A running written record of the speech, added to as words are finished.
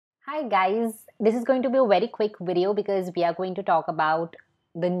Hi guys, this is going to be a very quick video because we are going to talk about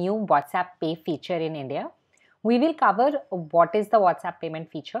the new WhatsApp Pay feature in India. We will cover what is the WhatsApp payment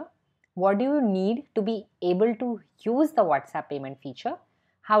feature, what do you need to be able to use the WhatsApp payment feature,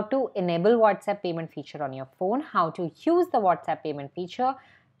 how to enable WhatsApp payment feature on your phone, how to use the WhatsApp payment feature,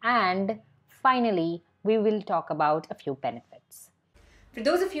 and finally, we will talk about a few benefits. For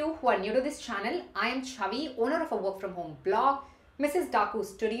those of you who are new to this channel, I am Chavi, owner of a work from home blog, Mrs. Daku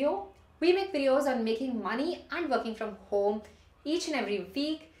Studio. We make videos on making money and working from home each and every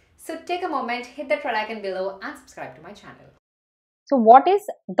week. So take a moment, hit that red icon below and subscribe to my channel. So what is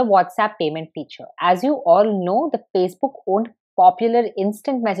the WhatsApp payment feature? As you all know, the Facebook-owned popular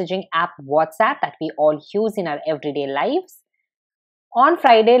instant messaging app WhatsApp that we all use in our everyday lives on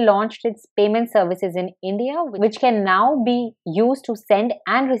Friday launched its payment services in India, which can now be used to send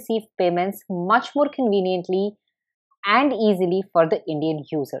and receive payments much more conveniently and easily for the Indian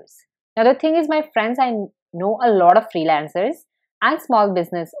users. Now, the thing is, my friends, I know a lot of freelancers and small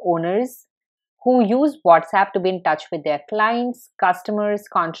business owners who use WhatsApp to be in touch with their clients, customers,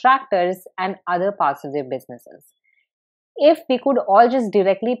 contractors, and other parts of their businesses. If we could all just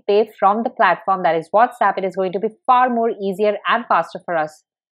directly pay from the platform that is WhatsApp, it is going to be far more easier and faster for us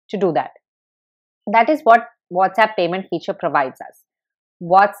to do that. That is what WhatsApp payment feature provides us.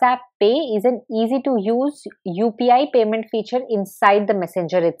 WhatsApp Pay is an easy to use UPI payment feature inside the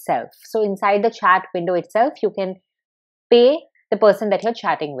messenger itself. So inside the chat window itself, you can pay the person that you're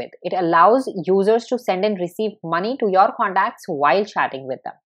chatting with. It allows users to send and receive money to your contacts while chatting with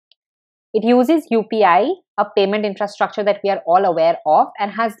them. It uses UPI, a payment infrastructure that we are all aware of,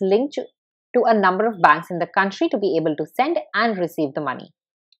 and has linked to a number of banks in the country to be able to send and receive the money.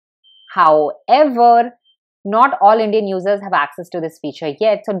 However, not all Indian users have access to this feature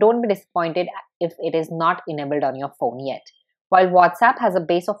yet, so don't be disappointed if it is not enabled on your phone yet. While WhatsApp has a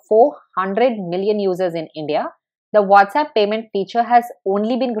base of 400 million users in India, the WhatsApp payment feature has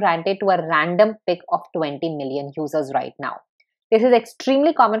only been granted to a random pick of 20 million users right now. This is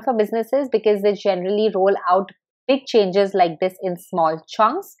extremely common for businesses because they generally roll out big changes like this in small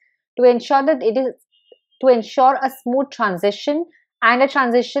chunks to ensure that it is to ensure a smooth transition and a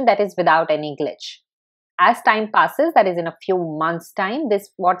transition that is without any glitch. As time passes, that is in a few months' time,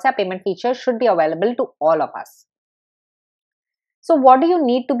 this WhatsApp payment feature should be available to all of us. So what do you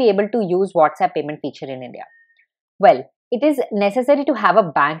need to be able to use WhatsApp payment feature in India? Well, it is necessary to have a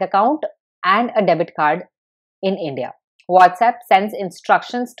bank account and a debit card in India. WhatsApp sends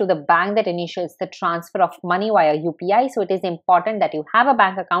instructions to the bank that initiates the transfer of money via UPI, so it is important that you have a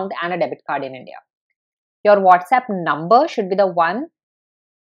bank account and a debit card in India. Your WhatsApp number should be the one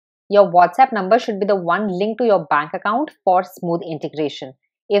linked to your bank account for smooth integration.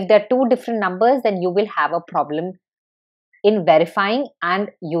 If there are two different numbers, then you will have a problem in verifying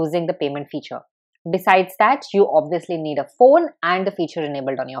and using the payment feature. Besides that, you obviously need a phone and the feature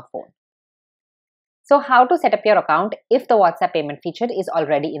enabled on your phone. So how to set up your account if the WhatsApp payment feature is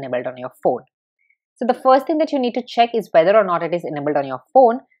already enabled on your phone? So the first thing that you need to check is whether or not it is enabled on your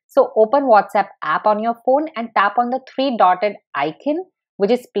phone. So open WhatsApp app on your phone and tap on the three dotted icon which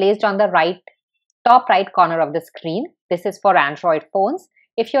is placed on the top right corner of the screen. This is for Android phones.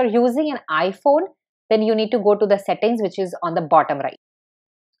 If you're using an iPhone, then you need to go to the settings which is on the bottom right.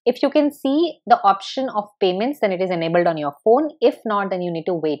 If you can see the option of payments, then it is enabled on your phone. If not, then you need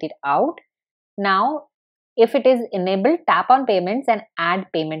to wait it out. Now, if it is enabled, tap on payments and add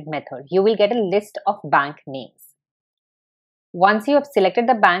payment method. You will get a list of bank names. Once you have selected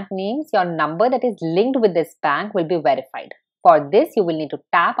the bank names, your number that is linked with this bank will be verified. For this, you will need to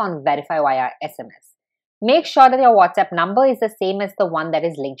tap on verify via SMS. Make sure that your WhatsApp number is the same as the one that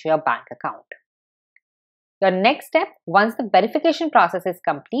is linked to your bank account. Your next step, once the verification process is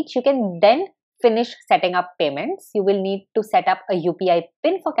complete, you can then finish setting up payments. You will need to set up a UPI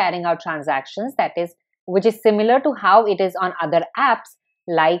PIN for carrying out transactions, which is similar to how it is on other apps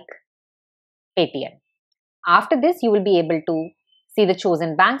like Paytm. After this, you will be able to see the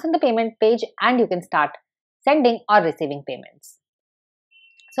chosen banks on the payment page and you can start sending or receiving payments.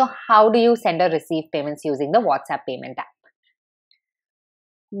 So how do you send or receive payments using the WhatsApp payment app?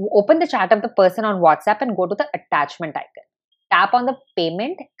 Open the chat of the person on WhatsApp and go to the attachment icon. Tap on the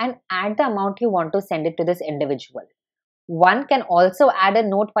payment and add the amount you want to send it to this individual. One can also add a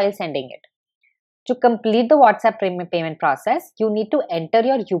note while sending it. To complete the WhatsApp payment process, you need to enter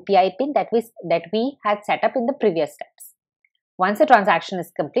your UPI PIN that we had set up in the previous steps. Once the transaction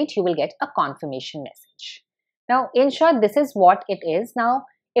is complete, you will get a confirmation message. Now, in short, this is what it is. Now,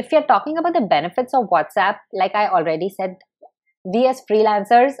 if you're talking about the benefits of WhatsApp, like I already said, we as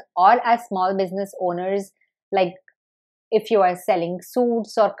freelancers or as small business owners, like if you are selling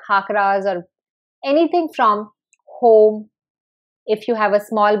suits or khakras or anything from home, if you have a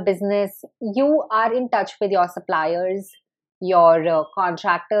small business, you are in touch with your suppliers, your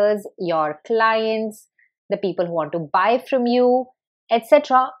contractors, your clients, the people who want to buy from you,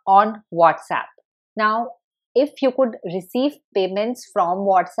 etc. on WhatsApp. Now, if you could receive payments from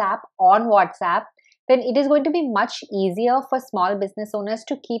WhatsApp on WhatsApp, then it is going to be much easier for small business owners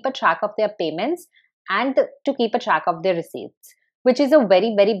to keep a track of their payments and to keep a track of their receipts, which is a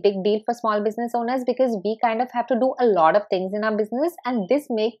very, very big deal for small business owners because we kind of have to do a lot of things in our business, and this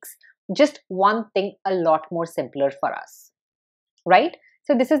makes just one thing a lot more simpler for us, right?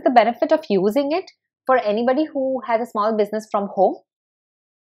 So this is the benefit of using it for anybody who has a small business from home.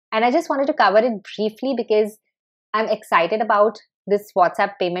 And I just wanted to cover it briefly because I'm excited about this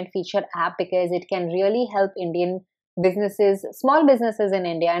WhatsApp payment feature app because it can really help Indian businesses, small businesses in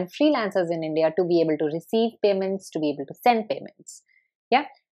India and freelancers in India to be able to receive payments, to be able to send payments. Yeah.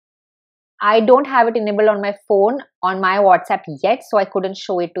 I don't have it enabled on my phone on my WhatsApp yet, so I couldn't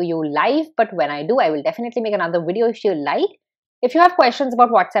show it to you live. But when I do, I will definitely make another video if you like. If you have questions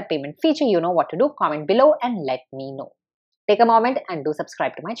about WhatsApp payment feature, you know what to do. Comment below and let me know. Take a moment and do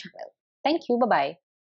subscribe to my channel. Thank you. Bye-bye.